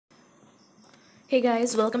Hey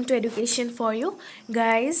guys, welcome to Education for You.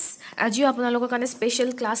 Guys, আজি আপোনালোকৰ কাৰণে স্পেশাল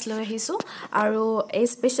ক্লাছ লৈ আহিছো আৰু এই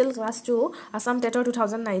স্পেশাল ক্লাছটো আসাম টেটৰ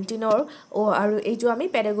 2019 ৰ আৰু এইটো আমি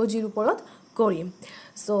পেডাগজিৰ ওপৰত কৰিম।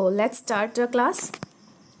 So let's start the class.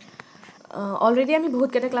 Already আমি বহুত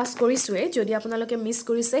কেইটা ক্লাছ কৰিছোৱে, যদি আপোনালোকে মিস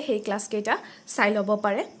কৰিছে সেই ক্লাছ কেইটা চাই ল'ব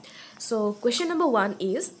পাৰে। So question number 1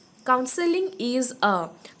 is counseling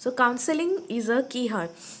is a কি হয়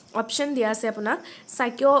অপশন দিয়া আছে আপোনাক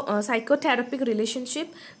psychotherapeutic relationship,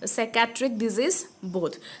 psychiatric disease,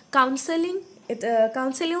 both.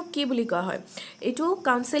 Counselling কি বুলি কোৱা হয় এটো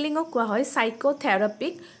কাউন্সেলিংক কোৱা হয়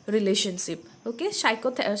psychotherapeutic relationship. Okay,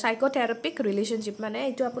 psychotherapeutic relationship মানে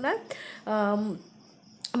এটো আপোনাৰ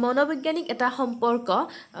মনোবৈজ্ঞানিক এটা সম্পৰ্ক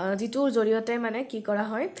যিটোৰ জৰিয়তে মানে কি কৰা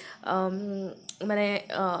হয় মানে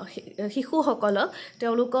শিশুসকলক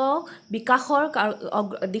তেওঁলোকৰ বিকাশৰ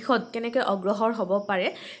দিশত কেনেকৈ অগ্ৰসৰ হ'ব পাৰে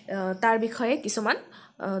তাৰ বিষয়ে কিছুমান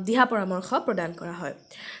দিহা পৰামৰ্শ প্ৰদান কৰা হয়।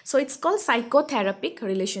 So it's called psychotherapeutic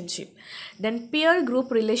relationship. Then peer group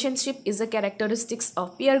relationship is a characteristics of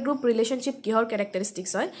peer group relationship কিহৰ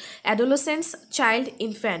characteristics হয় adolescence, child,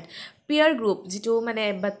 infant. peer group যেটো মানে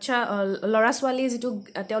বাচ্চা লৰা ছোৱালী যেটো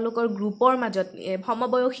তেওঁলোকৰ গ্ৰুপৰ মাজত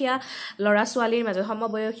সমবয়সীয়া লৰা ছোৱালীৰ মাজত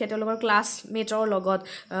সমবয়সীয়া তেওঁলোকৰ ক্লাছমেটৰ লগত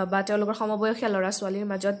বা তেওঁলোকৰ সমবয়সীয়া লৰা ছোৱালীৰ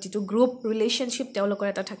মাজত যেটো গ্ৰুপ ৰিলেশনশিপ তেওঁলোকৰ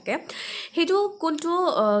এটা থাকে হেতু কোনটো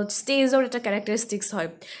ষ্টেজৰ এটা characteristics হয়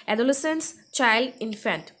adolescence, child,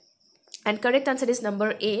 infant. And correct answer is number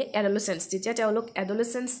A, adolescence. যেতিয়া তেওঁলোক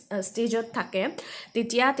adolescence stage থাকে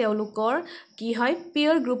তেতিয়া তেওঁলোকৰ কি হয়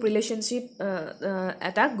peer group relationship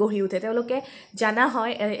এটা গঢ়ি উঠে তেওঁলোকে জানা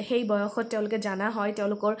হয় সেই বয়সত তেওঁলোকে জানা হয়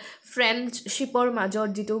তেওঁলোকৰ ফ্ৰেণ্ডশিপৰ মাজত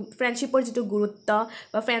যেটো ফ্ৰেণ্ডশিপৰ যেটো গুৰুত্ব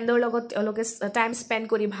বা ফ্ৰেণ্ডৰ লগত তেওঁলোকে টাইম স্পেন্ড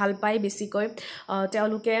কৰি ভাল পায় বেছিকৈ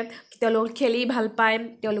তেওঁলোকে খেলি ভাল পায়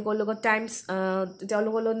তেওঁলোকৰ লগত টাইম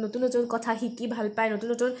তেওঁলোকৰ লগত নতুন নতুন কথা শিকি ভাল পায় নতুন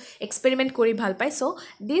নতুন এক্সপেৰিমেন্ট কৰি ভাল পায় so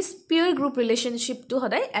this peer group relationship to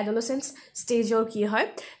সদায় adolescence stageৰ কি হয়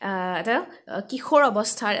এটা কিশোৰ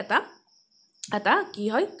অৱস্থাৰ এটা কি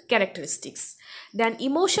হয় characteristics. Then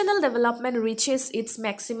emotional development reaches its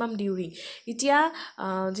maximum during এতিয়া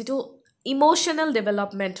যেটো ইমোশনাল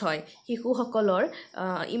ডেভেলপমেন্ট হয় শিশুসকলৰ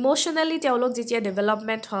ইমোশনালি তেওঁলোক যেতিয়া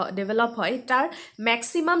ডেভেলপ হয় তাৰ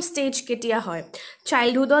ম্যাক্সিমাম স্টেজ কেতিয়া হয়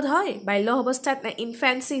চাইল্ডহুডত হয় বাল্য অৱস্থাত না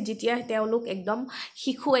ইনফ্যান্সি যেতিয়া তেওঁলোক একদম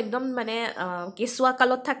শিশু একদম মানে কেঁচুৱা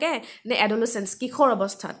কালত থাকে নে এডোলেসেন্স কিশোৰ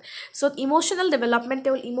অৱস্থাত সো ইমোশনাল ডেভেলপমেন্ট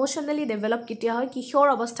তেওঁ ইমোশনালি ডেভেলপ কেতিয়া হয় কিশোৰ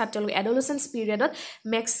অৱস্থাত তেওঁলোক এডোলেসেন্স পিৰিয়ডত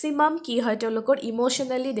ম্যাক্সিমাম কি হয় তেওঁলোকৰ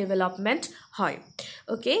ইমোশনালি ডেভেলপমেন্ট হয়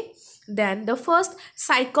okay. Then the first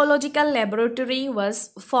psychological laboratory was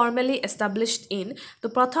formally established in the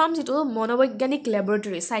pratham jitu monobৈজ্ঞানিক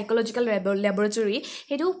laboratory psychological laboratory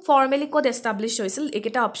hetu formally code established hoisil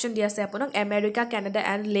eketa option dia ase aponak America, Canada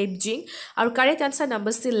and Leipzig aru correct answer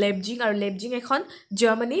number C Leipzig aru Leipzig ekhon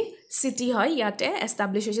Germany city hoy yate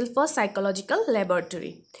established hoisil first psychological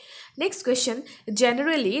laboratory. Next question,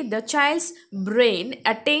 generally the child's brain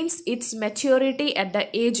attains its maturity at the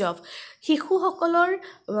age of শিশুসকলৰ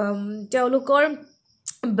তেওঁলোকৰ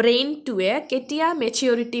brain টুৱে কেতিয়া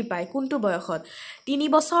maturity পায় কোনটো বয়সত 3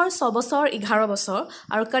 বছৰ 6 বছৰ 11 বছৰ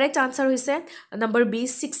আৰু কাৰেক্ট আনসাৰ হৈছে নম্বৰ বি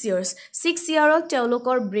 6 ইয়াৰ্স 6 ইয়াৰত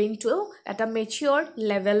তেওঁলোকৰ ব্ৰেইন টু এটা মেচিউৰ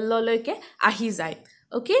লেভেললৈকে আহি যায়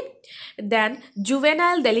okay. Then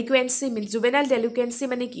juvenile delinquency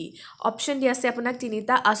মানে কি অপশন দিয়া আছে আপোনাক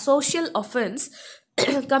তিনিটা a social offense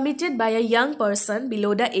committed by a young person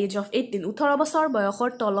below the age of 18 18 বছৰ বয়সৰ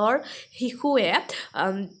তলৰ শিশুৱে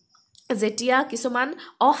যেতিয়া কিছুমান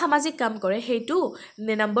অসামাজিক কাম কৰে হেতু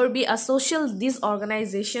number B a social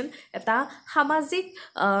disorganization এটা সামাজিক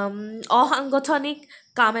অসাংগঠনিক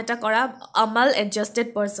কাম এটা কৰা আমাল এডজাস্টেড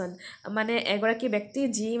পাৰসন মানে এগৰাকী ব্যক্তি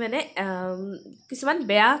যি মানে কিছুমান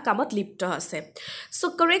বেয়া কামত লিপ্ত আছে সো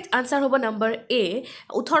কাৰেক্ট আনসাৰ হ'ব নম্বৰ এ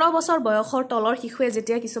 18 বছৰ বয়সৰ তলৰ শিশুৱে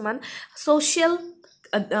যেতিয়া কিছুমান সোশ্যাল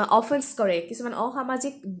অফেন্স কৰে কিছুমান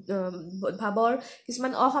অসামাজিক ভাবৰ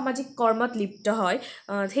কিছুমান অসামাজিক কৰ্মত লিপ্ত হয়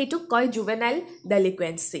হেতু কয় juvenile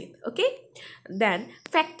delinquency okay. Then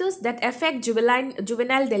factors that affect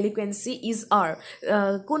juvenile delinquency is are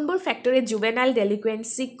কোনবোৰ ফ্যাক্টৰে juvenile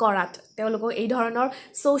delinquency কৰাত তেওঁলোকক এই ধৰণৰ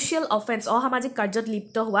social offense অসামাজিক কাৰ্যত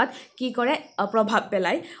লিপ্ত হোৱাত কি কৰে প্ৰভাৱ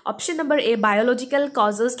পেলায় option number A biological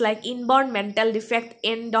causes like inborn mental defect,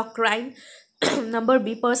 endocrine number B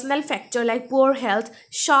personal factor like poor health,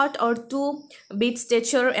 short or too big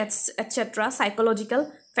stature, etc. psychological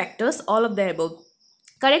factors, all of the above.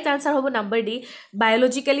 Correct answer hobo number D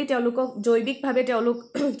biologically তেওঁলোকক জৈৱিকভাৱে তেওঁলোক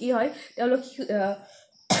কি হয় তেওঁলোক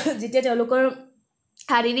যেতিয়া তেওঁলোকৰ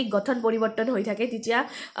শাৰীৰিক গঠন পৰিৱৰ্তন হৈ থাকে তেতিয়া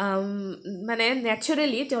মানে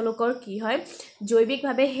নেচাৰেলি তেওঁলোকৰ কি হয়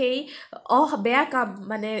জৈৱিকভাৱে সেই বেয়া কাম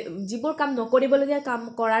মানে যিবোৰ কাম নকৰিবলগীয়া কাম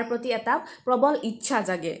কৰাৰ প্ৰতি এটা প্ৰবল ইচ্ছা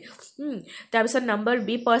জাগে তাৰপিছত নম্বৰ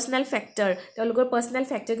বি পাৰ্চনেল ফেক্টৰ তেওঁলোকৰ পাৰ্চনেল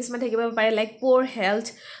ফেক্টৰ কিছুমান থাকিব পাৰে লাইক পুৱাৰ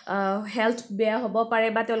হেল্থ বেয়া হ'ব পাৰে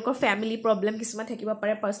বা তেওঁলোকৰ ফেমিলি প্ৰব্লেম কিছুমান থাকিব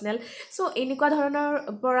পাৰে পাৰ্চনেল চ' এনেকুৱা ধৰণৰ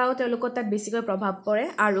পৰাও তেওঁলোকৰ তাত বেছিকৈ প্ৰভাৱ পৰে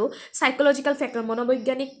আৰু সাইকোলজিকেল ফেক্টৰ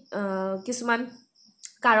মনোবৈজ্ঞানিক কিছুমান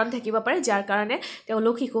কাৰণ থাকিব পাৰে যাৰ কাৰণে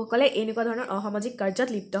তেওঁলোক শিশুসকলে এনেকুৱা ধৰণৰ অসামাজিক কাৰ্যত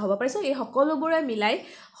লিপ্ত হ'ব পাৰে চ' এই সকলোবোৰে মিলাই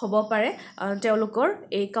হ'ব পাৰে তেওঁলোকৰ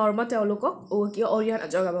এই কৰ্ম তেওঁলোকক অৰিহণা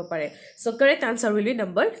যোগাব পাৰে চ' correct answer will be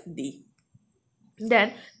number D then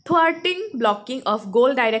থ্ৱাৰ্টিং blocking of গ'ল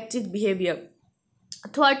ডাইৰেক্টেড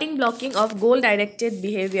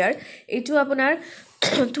বিহেভিয়াৰ এইটো আপোনাৰ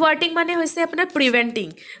থ্ৱাৰ্টিং মানে হৈছে আপোনাৰ প্ৰিভেণ্টিং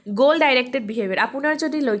গ'ল ডাইৰেক্টেড বিহেভিয়াৰ আপোনাৰ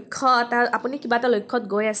যদি লক্ষ্য এটা আপুনি কিবা এটা লক্ষ্যত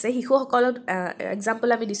গৈ আছে শিশুসকলক এক্সাম্পল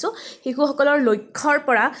আমি দিছোঁ শিশুসকলৰ লক্ষ্যৰ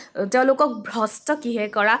পৰা তেওঁলোকক ভ্ৰষ্ট কিহে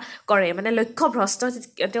কৰে মানে লক্ষ্য ভ্ৰষ্ট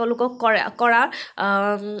তেওঁলোকক কৰা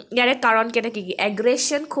ইয়াৰে কাৰণ কেনেকৈ কি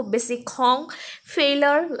এগ্ৰেশ্যন খুব বেছি খং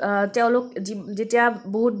ফেইলাৰ তেওঁলোক যেতিয়া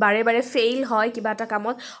বহুত বাৰে ফেইল হয় কিবা এটা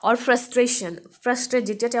কামত অৰ ফ্ৰাষ্ট্ৰেট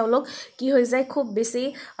যেতিয়া তেওঁলোক কি হৈ যায় খুব বেছি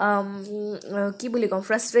কি বুলি কওঁ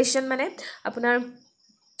ফ্ৰাষ্ট্ৰেশ্যন মানে আপোনাৰ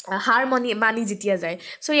হাৰ মানি যেতিয়া যায়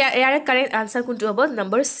চ' ইয়াৰে কাৰেক্ট আনচাৰ কোনটো হ'ব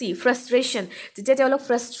নম্বৰ চি ফ্ৰাষ্ট্ৰেশ্যন যেতিয়া তেওঁলোক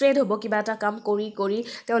ফ্ৰাষ্ট্ৰেট হ'ব কিবা এটা কাম কৰি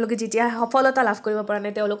তেওঁলোকে যেতিয়া সফলতা লাভ কৰিব পৰা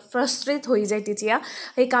নাই তেওঁলোক ফ্ৰাষ্ট্ৰেট হৈ যায় তেতিয়া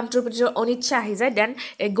সেই কামটোৰ প্ৰতি অনিচ্ছা আহি যায় দেন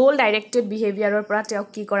গ'ল ডাইৰেক্টেড বিহেভিয়াৰৰ পৰা তেওঁক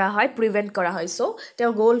কি কৰা হয় প্ৰিভেণ্ট কৰা হয় চ'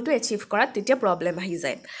 তেওঁৰ গ'লটো এচিভ কৰাত তেতিয়া প্ৰব্লেম আহি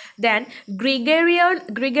যায় দেন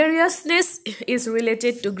গ্ৰিগেৰিয়াছনেছ ইজ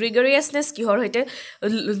ৰিলেটেড টু গ্ৰিগেৰিয়াছনেছ কিহৰ সৈতে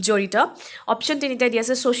জড়িত অপশ্যন তিনিটা দিয়া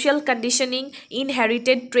আছে social conditioning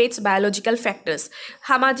inherited ট্ৰেটছ biological factors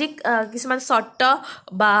সামাজিক কিছুমান চৰ্ত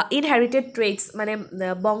বা ইনহেৰিটেড ট্ৰেটছ মানে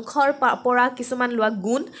বংশৰ পৰা কিছুমান লোৱা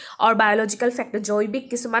গুণ আৰু বায়'লজিকেল ফেক্টৰ জৈৱিক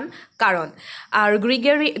কিছুমান কাৰণ আৰু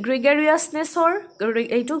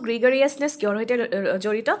গ্ৰিগেৰিয়াছনেছ কিহৰ সৈতে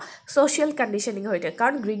জড়িত ছ'চিয়েল কণ্ডিশ্যনিঙৰ সৈতে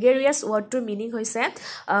কাৰণ গ্ৰিগেৰিয়াছ ৱৰ্ডটোৰ মিনিং হৈছে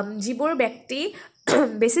যিবোৰ ব্যক্তি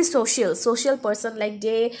বেছি social person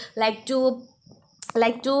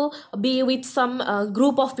like to be with some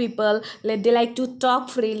group of people they like to talk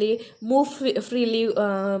freely move freely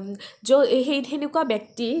হেনেকুৱা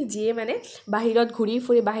ব্যক্তি যিয়ে মানে বাহিৰত ঘূৰি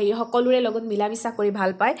ফুৰি সকলোৰে লগত মিলামিছা কৰি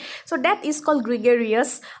ভাল পায় so that is called gregarious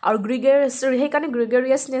আৰু সেইকাৰণে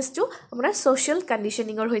গ্ৰিগেৰিয়াছনেছটো আপোনাৰ social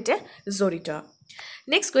conditioningৰ সৈতে জড়িত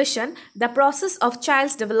Next question, the process of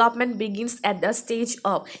child's development begins at the stage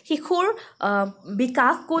of শিশুৰ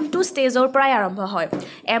বিকাশ কোনটো ষ্টেজৰ পৰাই আৰম্ভ হয়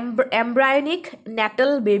embryonic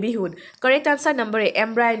natal babyhood correct answer number A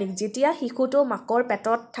embryonic যেতিয়া শিশুটো মাকৰ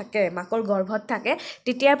পেটত থাকে মাকৰ গৰ্ভত থাকে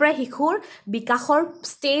তেতিয়াৰ পৰা শিশুৰ বিকাশৰ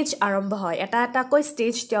ষ্টেজ আৰম্ভ হয় এটাকৈ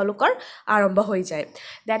ষ্টেজ তেওঁলোকৰ আৰম্ভ হৈ যায়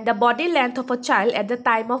then the body length of a child at the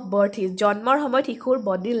time of birth is জন্মৰ সময়ত শিশুৰ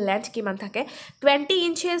body length কিমান থাকে 20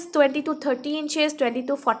 inches 20 to 30 inches 20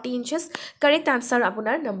 to 40 inches correct answer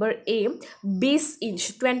আপোনাৰ number A 20 inch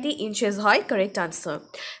 20 inches হয় correct answer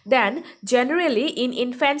then generally in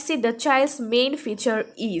infancy the child's main feature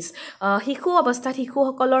is শিশু অৱস্থাত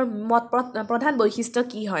শিশুসকলৰ প্ৰধান বৈশিষ্ট্য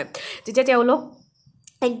কি হয় যেতিয়া তেওঁলোক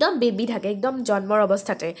একদম বেবি থাকে একদম জন্মৰ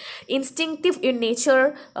অৱস্থাতে ইনষ্টিংটিভ ইন নেচাৰ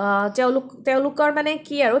তেওঁলোকৰ মানে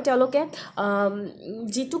কি আৰু তেওঁলোকে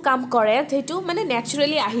যিটো কাম কৰে সেইটো মানে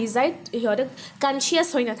নেচাৰেলি আহি যায় সিহঁতে কনচিয়াছ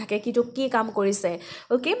হৈ নাথাকে কি কাম কৰিছে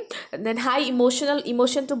ওকে দেন হাই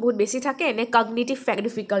ইমোশ্যনটো বহুত বেছি থাকে নে কগনিটিভ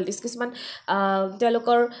ডিফিকাল্টিজ কিছুমান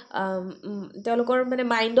তেওঁলোকৰ মানে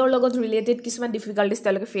মাইণ্ডৰ লগত ৰিলেটেড কিছুমান ডিফিকাল্টিজ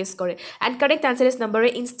তেওঁলোকে ফেচ কৰে and correct answer is number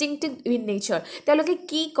ইনষ্টিংটিভ in nature তেওঁলোকে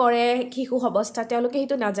কি কৰে শিশু অৱস্থা তেওঁলোকে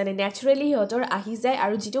নাজানে নেচাৰেলি সিহঁতৰ আহি যায়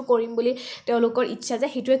আৰু যিটো কৰিম বুলি তেওঁলোকৰ ইচ্ছা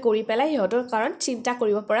যায় সেইটোৱে কৰি পেলাই সিহঁতৰ কাৰণ চিন্তা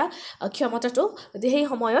কৰিব পৰা ক্ষমতাটো সেই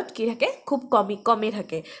সময়ত কি থাকে খুব কমে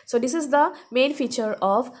থাকে so this is the main feature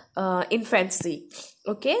of infancy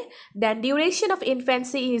okay then duration of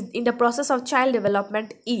infancy is in the process of child development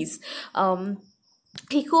is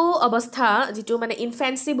শিশু অৱস্থা যেটো মানে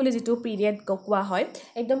ইনফেন্সি বুলি যেটো পিৰিয়ড কোৱা হয়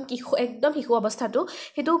একদম শিশু অৱস্থাটো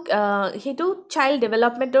হেতু চাইল্ড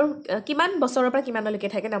ডেভেলপমেন্টৰ কিমান বছৰৰ পৰা কিমানলৈকে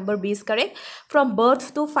থাকে number 20 correct from birth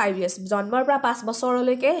two 5 years জন্মৰ পৰা 5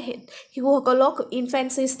 বছৰলৈকে শিশুসকলক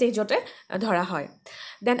ইনফেন্সি ষ্টেজতে ধৰা হয়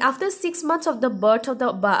then after 6 months of the birth of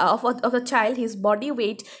the child his body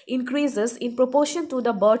weight increases in proportion to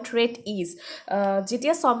the birth rate is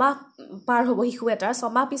যেতিয়া 6 মাহ পাৰ হ'ব শিশু এটাৰ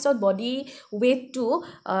 6 মাহ পিছত বডি ৱেইটটো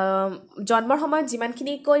জন্মৰ সময়ত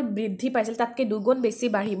যিমানখিনিকৈ বৃদ্ধি পাইছিল তাতকৈ দুগুণ বেছি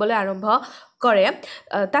বাঢ়িবলৈ আৰম্ভ কৰে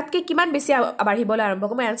তাতকৈ কিমান বেছি বাঢ়িবলৈ আৰম্ভ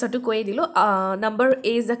কৰে মই এনচাৰটো কৈয়ে দিলোঁ number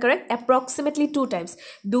A is the correct approximately 2 times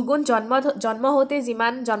দুগুণ জন্ম হওঁতে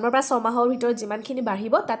যিমান জন্মৰ পৰা 6 মাহৰ ভিতৰত যিমানখিনি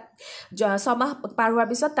বাঢ়িব তাত 6 মাহ পাৰ হোৱাৰ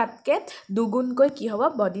পিছত তাতকৈ দুগুণকৈ কি হ'ব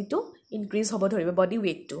বডিটো ইনক্ৰিজ হ'ব ধৰিব বডি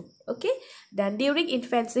ৱেইটটো okay then during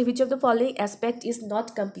infancy which of the following aspect is not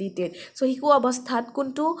completed চ' শিশু অৱস্থাত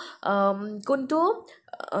কোনটো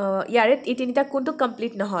ইয়াৰে এই তিনিটা কোনটো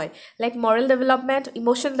কমপ্লিট নহয় like Morrell development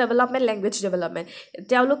emotional development language development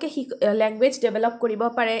তেওঁলোকে লেংগুৱেজ ডেভেলপ কৰিব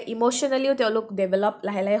পাৰে ইম'চনেলিও তেওঁলোক ডেভেলপ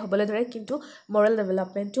লাহে লাহে হ'বলৈ ধৰে কিন্তু মৰেল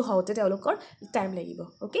ডেভেলপমেণ্টটো হওঁতে তেওঁলোকৰ টাইম লাগিব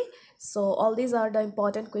okay so' all these are the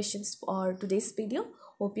important questions for today's video'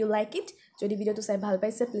 hope U like it যদি ভিডিঅ'টো চাই ভাল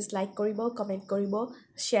পাইছে প্লিজ লাইক কৰিব কমেণ্ট কৰিব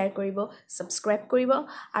শ্বেয়াৰ কৰিব ছাবস্ক্ৰাইব কৰিব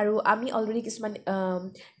আৰু আমি অলৰেডি কিছুমান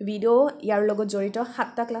ভিডিঅ' ইয়াৰ লগত জড়িত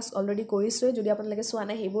 7টা ক্লাছ অলৰেডি কৰিছোঁৱে যদি আপোনালোকে চোৱা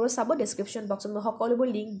নাই সেইবোৰো চাব ডেছক্ৰিপশ্যন বক্সত মই সকলোবোৰ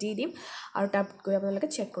লিংক দি দিম আৰু তাত গৈ আপোনালোকে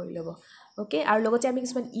চেক কৰি ল'ব অ'কে আৰু লগতে আমি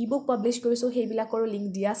কিছুমান ই বুক পাব্লিছ কৰিছোঁ সেইবিলাকৰো লিংক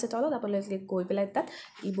দিয়া আছে তলত আপোনালোকে গৈ পেলাই তাত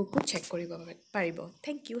ই বুকবোৰ চেক কৰিব পাৰিব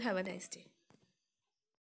thank U have a nice day